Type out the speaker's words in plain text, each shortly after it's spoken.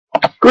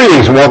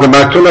Greetings and welcome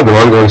back to another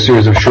ongoing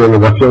series of Shur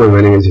L'Dafyomi.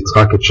 My name is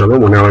Yitzchak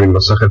Shalom. We're now in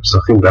Masachet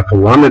Pesachim, Daf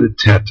Lamed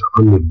Tet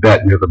on the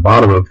bet near the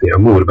bottom of the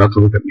Amud, about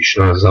to look at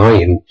Mishnah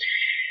Zayin,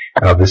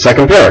 the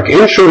second parak.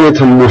 In Shur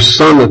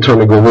Musan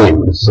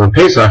L'Tornegolim. This is on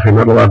Pesach. You're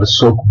not allowed to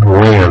soak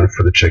bran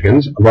for the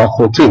chickens. About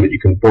Choltim, but you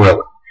can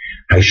boil it.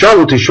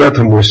 Haishalu Tishrat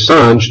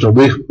HaMusan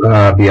Sh'tolich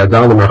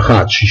B'Yadal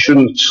L'Merchat. She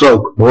shouldn't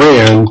soak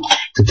bran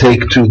to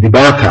take to the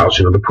bathhouse,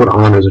 to put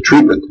on as a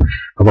treatment.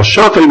 But she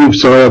can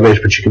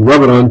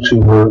rub it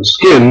onto her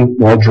skin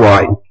while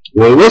dry.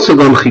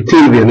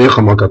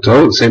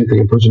 The same thing,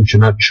 a person should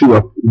not chew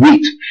up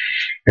wheat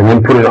and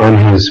then put it on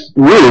his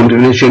wound,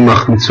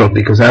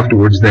 because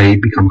afterwards they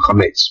become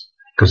chametz,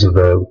 because of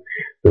the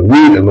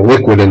wheat and the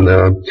liquid and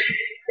the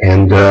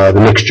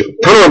mixture.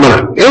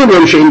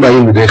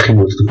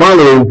 The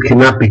following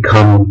cannot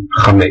become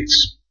chametz.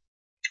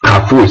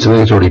 Food, something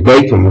that's already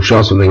baked,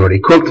 something already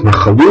cooked,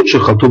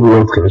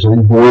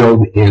 something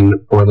boiled in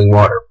boiling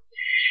water.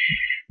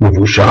 What do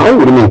you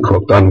mean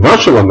cooked? It's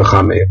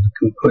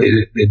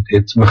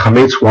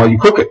mechametz while you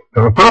cook it.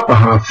 What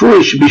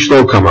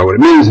it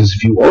means is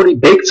if you already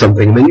baked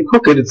something and then you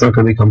cook it, it's not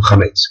going to become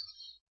chametz.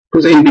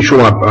 Because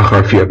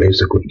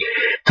basically.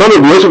 If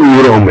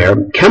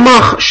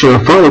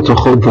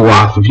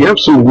you have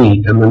some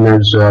wheat and then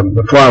there's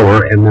the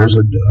flour and there's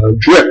a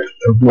drip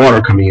of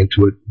water coming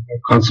into it, a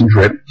constant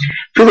drip,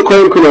 no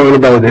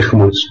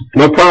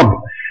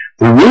problem.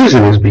 The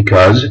reason is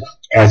because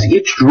as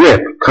each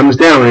drip comes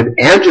down, it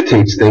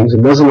agitates things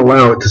and doesn't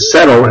allow it to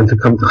settle and to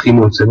come to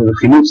chimutz, and the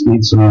chimutz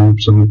needs some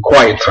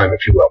quiet time,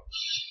 if you will.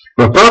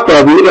 As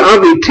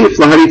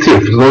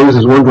long as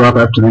there's one drop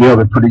after the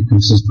other pretty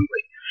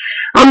consistently.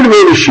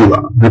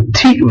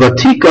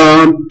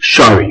 Vatika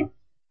Shari.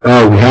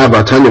 We have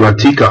Tanya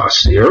Vatika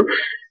Asir.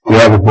 We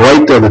have a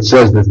braita that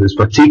says that this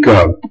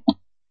Vatika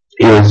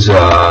is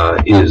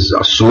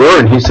Asur,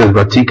 and he says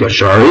Vatika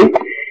Shari.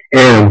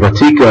 And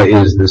Vatika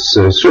is this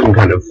certain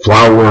kind of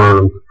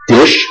flour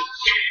dish.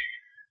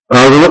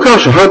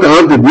 Depends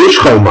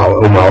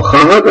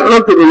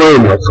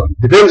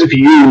if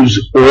you use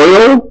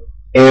oil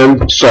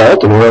and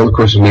salt, and oil of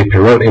course is made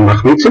pirot and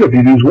machmitzin. If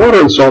you use water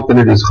and salt, then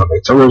it is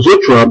chametz.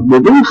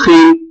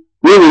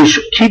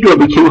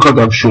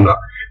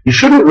 You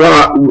shouldn't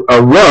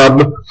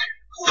rub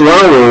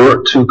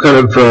flour to kind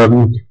of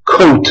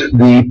coat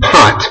the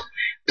pot.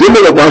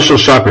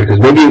 Because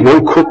maybe it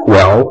won't cook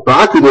well,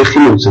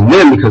 and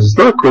then because it's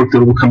not cooked, it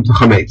will come to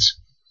chametz.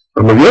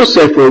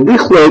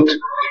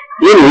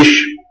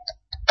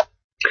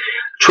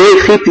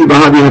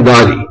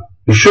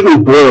 You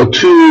shouldn't boil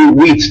two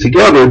wheats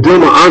together.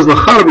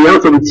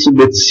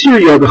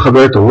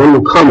 One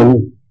will come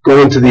and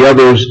go into the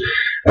other's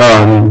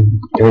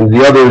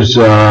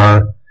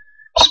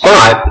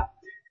spot,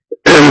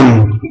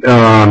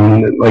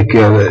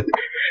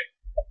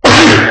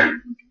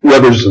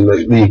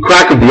 the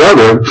crack of the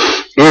other,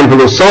 and the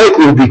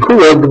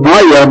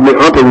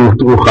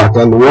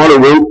water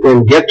won't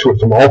then get to it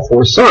from all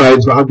four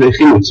sides. In other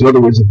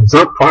words, if it's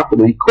not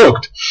properly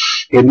cooked,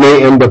 it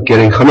may end up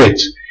getting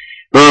chametz.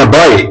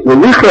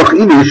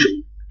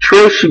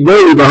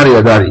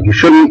 You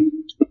shouldn't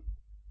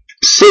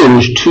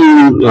singe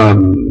two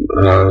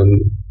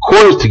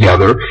cords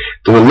together,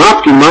 because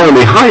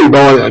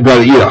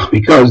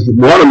the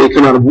water may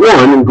come out of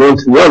one and go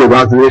into the other,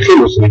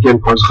 and again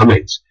cause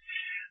chametz.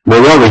 So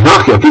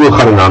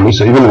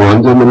even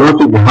one, then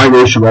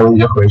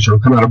will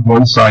come out of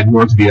one side and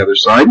go to the other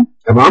side.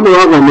 The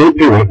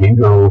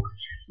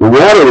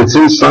water that's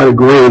inside a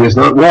grain is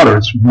not water,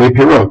 it's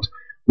mepirot.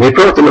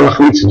 Mepirot and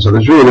melachmitzin, so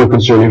there's really no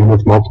concern even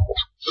with multiples.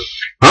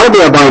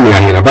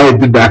 Abai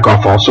did back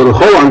off also. As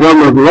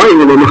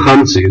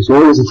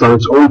long as it's on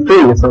its own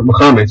thing, it's not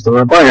mechametz.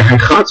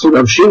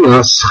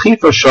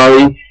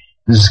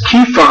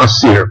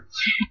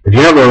 If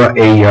you have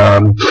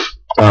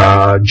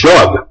a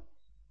jug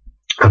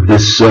of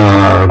this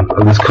kind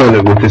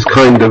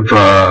of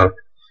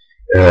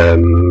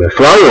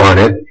flour on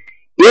it,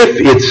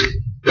 if it's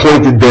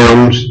pointed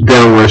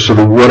downward, so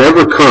that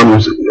whatever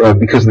comes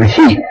because of the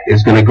heat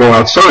is going to go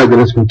outside, then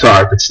it's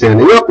mutar. If it's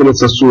standing up, then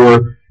it's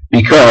asur,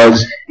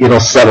 because it'll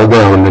settle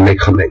down and make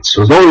chametz.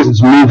 So as long as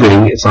it's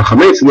moving, it's not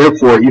chametz, and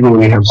therefore, even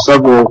when you have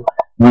several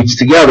wheats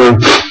together,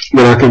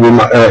 they're not going to be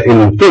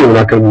they're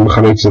not going to be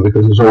chametz,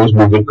 because there's always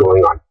movement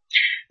going on.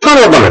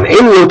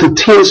 If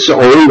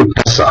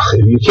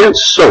you can't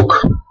soak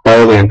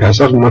barley and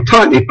Pesach,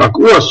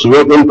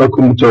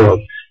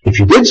 if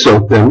you did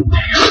soak them,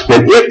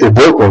 then if they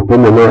broke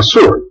open, then they're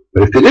asur.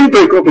 But if they didn't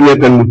break open yet,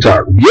 then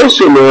mutar. You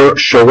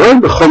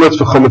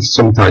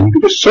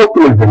can just soak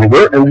them in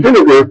vinegar, and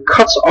vinegar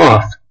cuts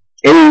off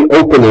any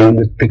opening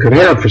that they could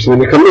have for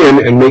something to come in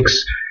and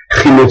makes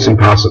chimutz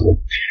impossible.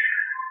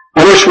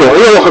 You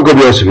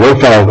don't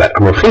follow that.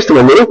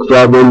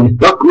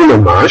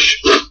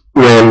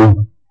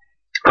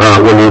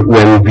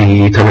 When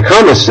the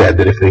Tanakama said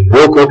that if they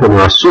broke open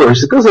Rasur,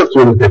 it doesn't have to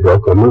mean that they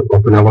broke open.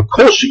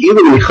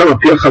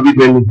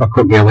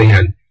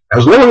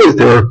 As long as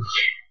they're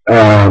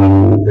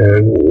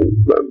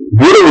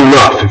brittle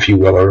enough, if you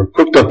will, or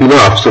cooked up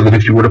enough, so that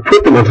if you were to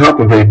put them on top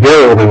of a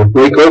barrel, they would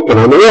break open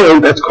on their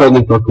own. That's called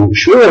nitpaku.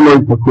 Shmuel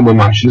among paku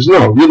mamash is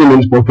no, really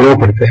means broken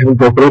open. If they haven't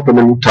broken open,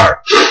 then mutar.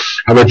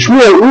 But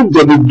Shmuel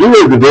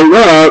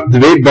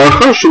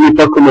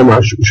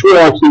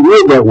actually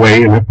ruled that way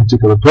in that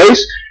particular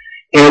place,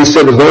 and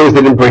said as long as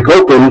they didn't break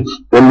open,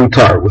 then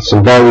mutar, with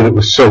some barley that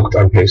was soaked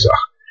on Pesach.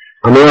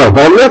 A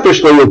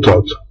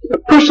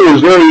person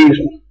who's very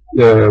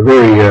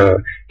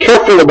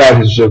careful about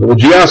his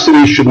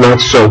religiosity should not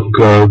soak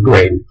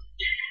grain.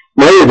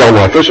 What do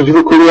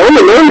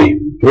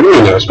you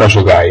mean a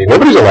special guy?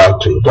 Nobody's allowed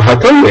to. So how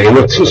can what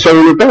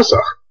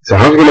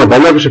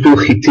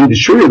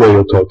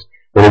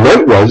it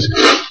meant was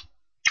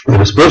that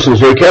this person is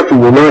very careful,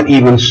 will not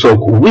even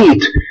soak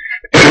wheat,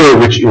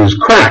 which is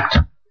cracked.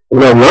 So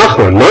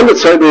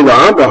somebody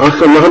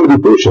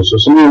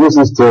who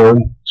listens to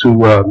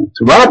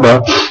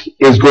Rabbah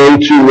is going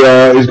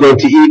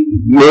to eat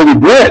merely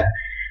bread.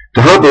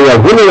 To help all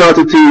of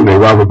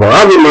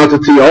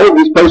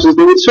these places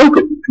they would soak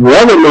it.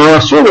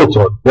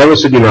 Rabbah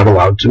said you're not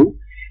allowed to.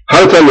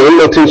 But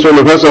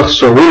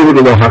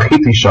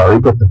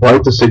the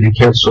Bible said you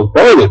can't soak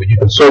barley, but you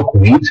can soak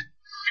wheat.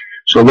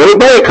 So what it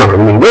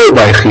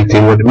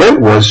meant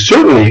was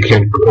certainly you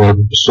can't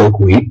soak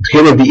wheat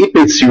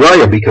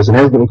because it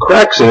has little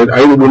cracks in it.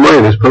 I would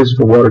remind there's places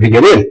for water to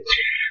get in.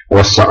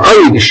 Or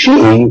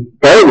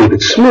barley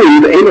that's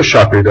smooth,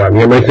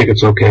 you might think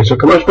it's okay. So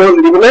kamash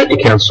barley, even that you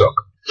can't soak.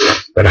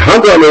 But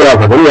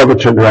then you ever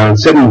turned around and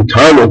said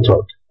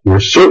you're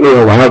certainly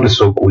allowed to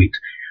soak wheat.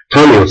 The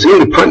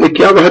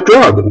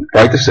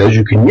writer says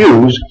you can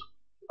use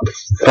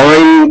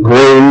fine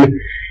grain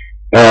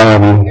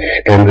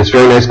and this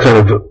very nice kind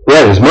of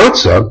bread is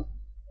matzah,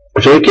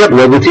 which you can't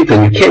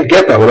and you can't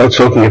get that without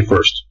soaking it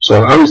first.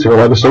 So obviously we're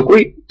allowed to soak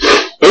wheat.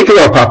 The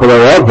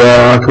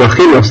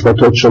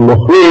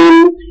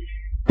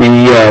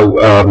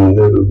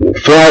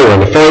flour,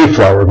 the fine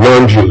flour of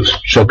non-Jews,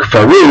 if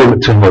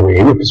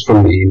it's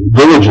from the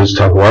villages,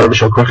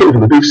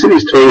 from the big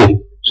cities,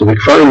 so the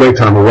kfarim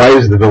meitam, why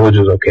is the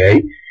villages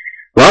okay?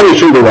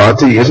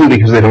 Isn't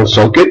because they don't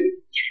soak it,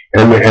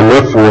 and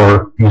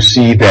therefore you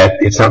see that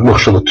it's not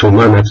mukhshal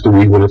tuma, and that's the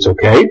reason when it's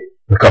okay.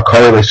 The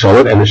kakara they sold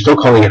it, and they're still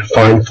calling it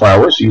fine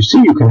flour. So you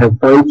see, you can have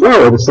fine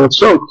flour that's not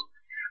soaked.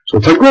 So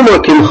Taguma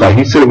Kimcha,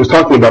 he said it was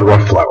talking about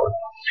rough flour.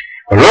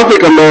 So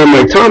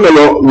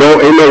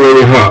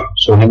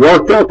he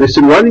walked out. They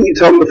said, why didn't you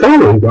tell him the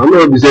following?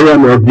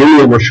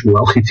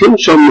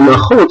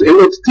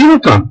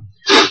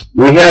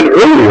 We had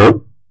earlier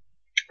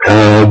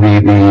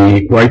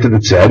the writer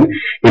that said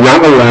you're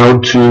not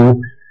allowed to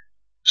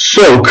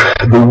soak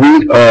the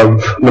wheat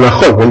of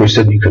menachot. When we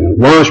said you can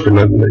wash, but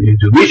not you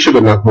do lisha,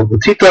 but not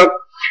multitita.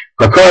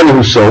 Kakaran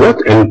who sow it,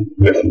 and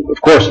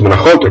of course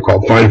menachot are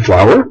called fine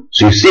flour.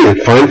 So you see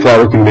that fine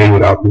flour can be made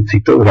without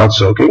multitita, without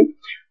soaking.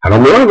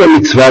 Then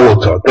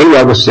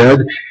Rabbi said,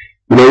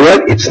 you know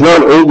what? It's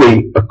not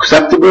only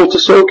acceptable to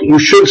soak, you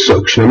should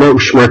soak. You have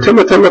to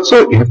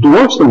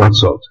watch the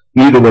matzot.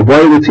 Either the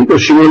boy or the tita,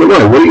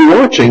 what are you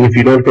watching if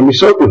you don't going to be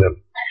soaking them?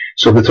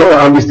 So the Torah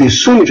obviously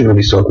assumes you're going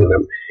to be soaking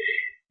them.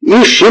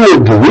 If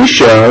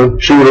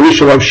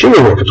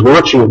it's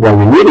watching it while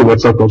you're eating,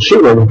 that's not called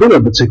shimur.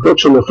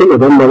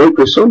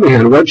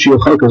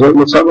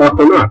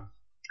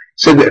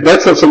 So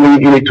that's not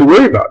something you need to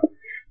worry about.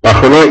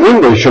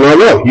 English, and I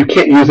know you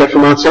can't use that for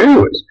matzah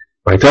anyways.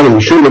 I tell them you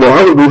shouldn't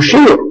rather than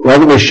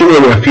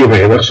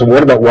shimur. So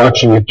what about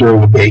watching it during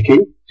the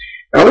baking?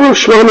 You have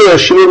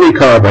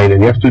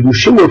to do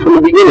shimur from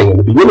the beginning. In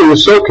the beginning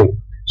is soaking.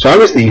 So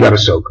obviously you got to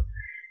soak.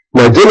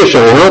 Maybe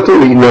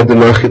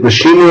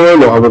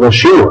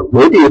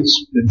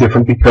it's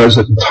different because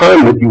at the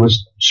time that you were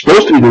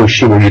supposed to be doing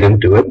shimur, you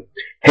didn't do it.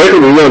 Maybe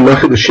the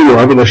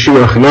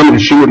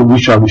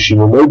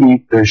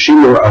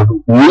shimur of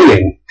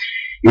kneading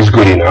is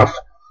good enough.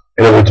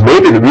 In other words,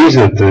 maybe the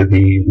reason that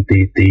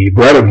the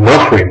bread of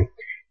Nochrim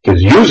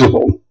is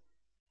usable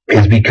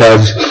is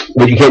because,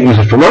 but you can't use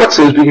it for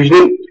matzah, is because you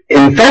didn't,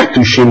 in fact,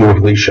 do shimur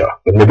of lisha.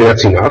 But maybe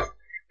that's enough.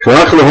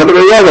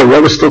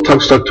 Rabbi still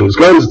stuck to his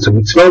guns. It's a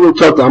mitzvah.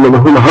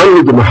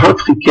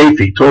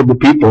 He told the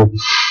people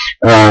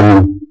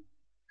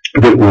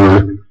that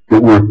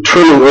were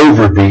turning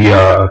over the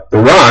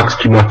rocks.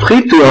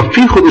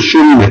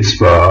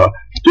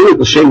 Do it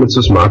l'shem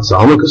mitzvahs matzah.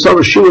 You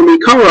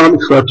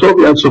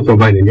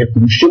have to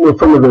do shimur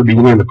from the very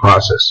beginning of the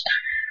process.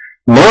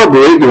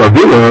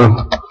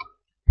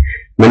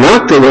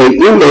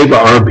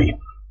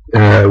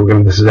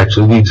 This is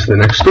actually leads to the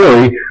next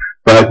story.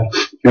 But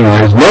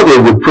his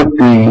mother would put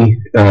the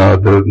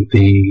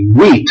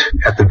wheat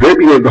at the very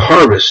beginning of the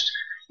harvest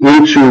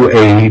into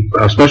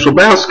a special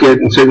basket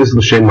and say this is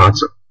l'shem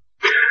matzah.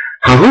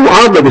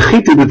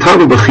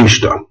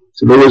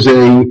 So there was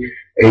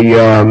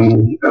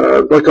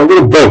like a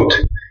little boat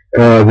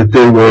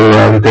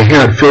that they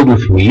had filled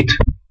with wheat,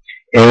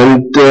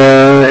 and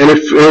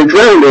it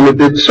drowned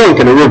and it sunk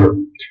in a river.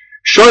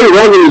 Shoy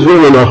Rava is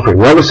really an offering.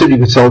 Rava said you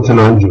could sell it to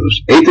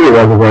non-Jews. If you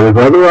have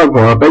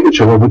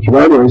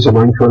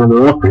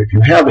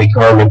a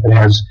garment that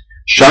has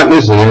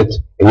shatnez in it,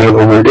 and you don't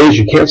know where it is,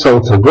 you can't sell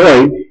it to a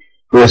goy,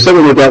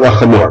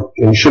 and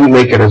you shouldn't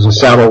make it as a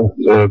saddle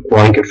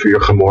blanket for your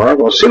chamor.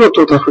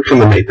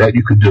 That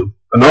you could do.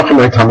 Why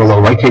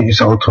can't you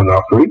sell it to an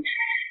offering?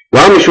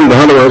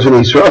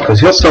 Because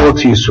he'll sell it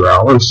to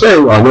Yisrael and say,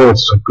 well, I know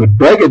it's a good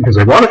beggar because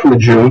I bought it from a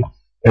Jew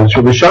and it's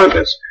for the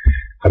shatnez.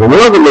 In other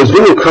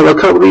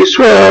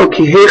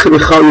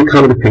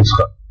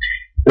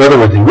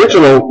words, the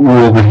original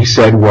rule that he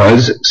said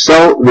was,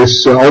 sell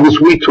this, all this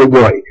wheat to a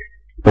goy.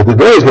 But the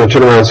goy is going to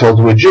turn around and sell it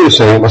to a Jew,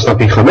 saying it must not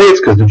be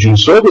chametz because the Jew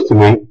sold it to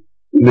me.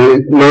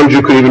 The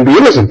non-Jew could even be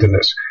innocent in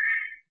this.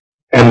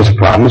 And there's a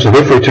problem, so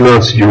therefore he turned around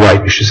and said, you're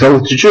right, you should sell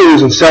it to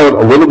Jews and sell it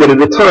a little bit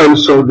at a time,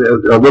 so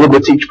a little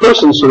bit to each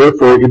person, so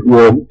therefore it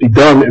will be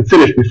done and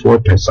finished before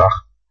Pesach.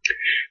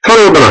 You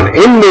shouldn't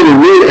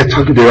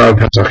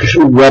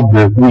rub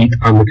the wheat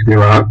on the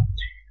k'dira,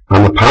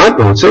 on the pot,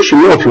 but it says, if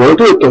you want to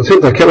do it,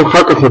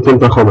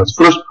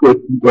 first put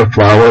the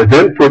flour,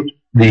 then put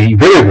the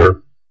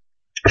vinegar.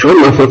 As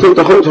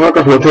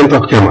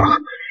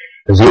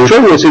the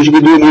Yeshua says, you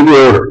can do it in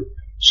the order.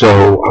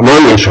 So,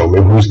 Aman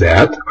Yeshomim, who's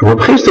that?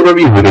 Rabbi Chisda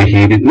Rabbi Yehuda,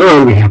 he didn't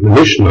know, we have the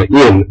Mishnah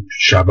in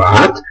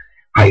Shabbat.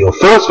 If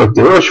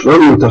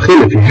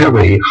you have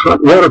a hot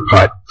water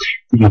pot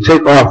that you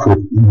take off with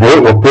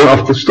boil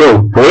off the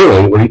stove,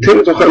 boiling, when you take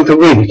it to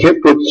you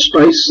can't put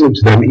spices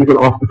into them even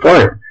off the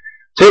fire.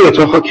 You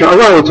can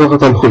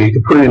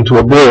put it into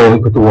a bowl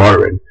and put the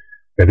water in.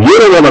 You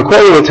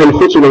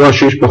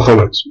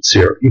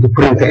can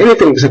put it into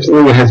anything except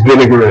something that has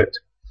vinegar in it,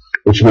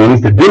 which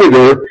means the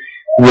vinegar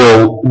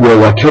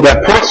will kill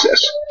that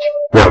process.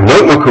 Now,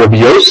 not like Rabbi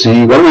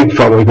Yossi, why don't we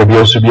follow Rabbi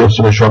Yossi,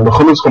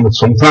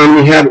 sometime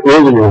we had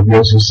earlier Rabbi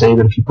Yossi saying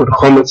that if you put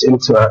chometz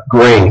into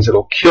grains,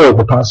 it'll kill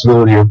the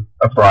possibility of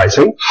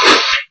rising.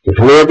 If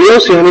you Rabbi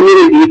Yossi,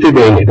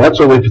 that's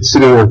only if it's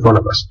sitting there in front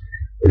of us.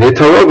 They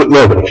tell us, but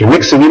no, but if you're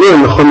mixing it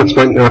in, the chometz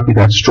might not be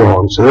that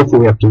strong, so therefore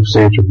we have to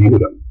say it's Rabbi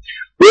Yehuda.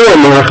 We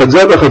have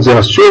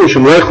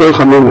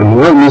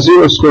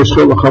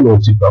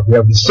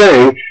the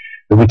saying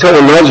that we tell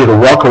a Nazir to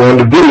walk around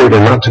the vineyard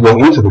and not to go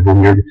into the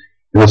vineyard.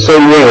 In the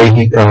same way,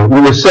 we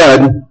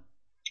said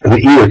that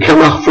either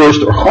Kemach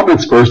first or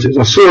Chometz first is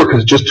Asur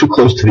because it's just too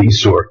close to the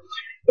Isur.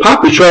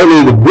 Papi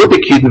Charlie, the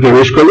Buddhiki, the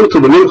Verish Kaluta,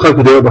 the Nimcha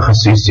Kedera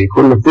B'Chasisi,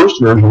 according to the first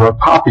version, where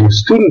Papi, a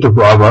student of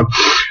Rava,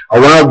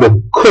 allowed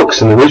the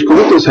cooks in the Verish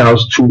Kaluta's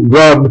house to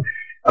rub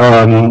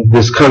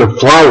this kind of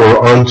flour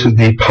onto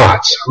the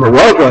pots.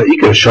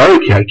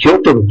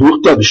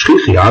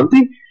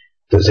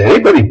 Does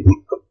anybody,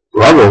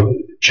 Rava,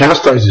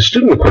 chastise the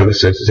student according to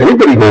this? Is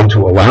anybody going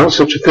to allow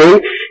such a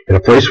thing in a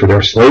place where there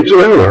are slaves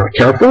around or are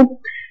careful?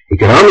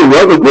 The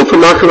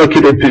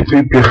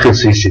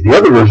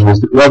other version is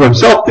that Rav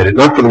himself did it,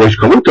 not for the Reish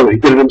Kaluta, he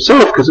did it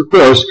himself because, of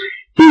course,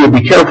 he would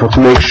be careful to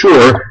make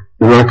sure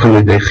they're not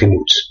coming to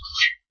Chimutz.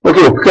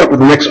 Okay, we'll pick up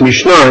with the next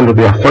Mishnah, and it'll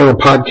be our final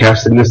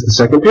podcast in this, the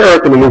second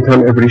parak. In the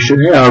meantime, everybody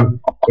should have a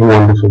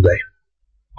wonderful day.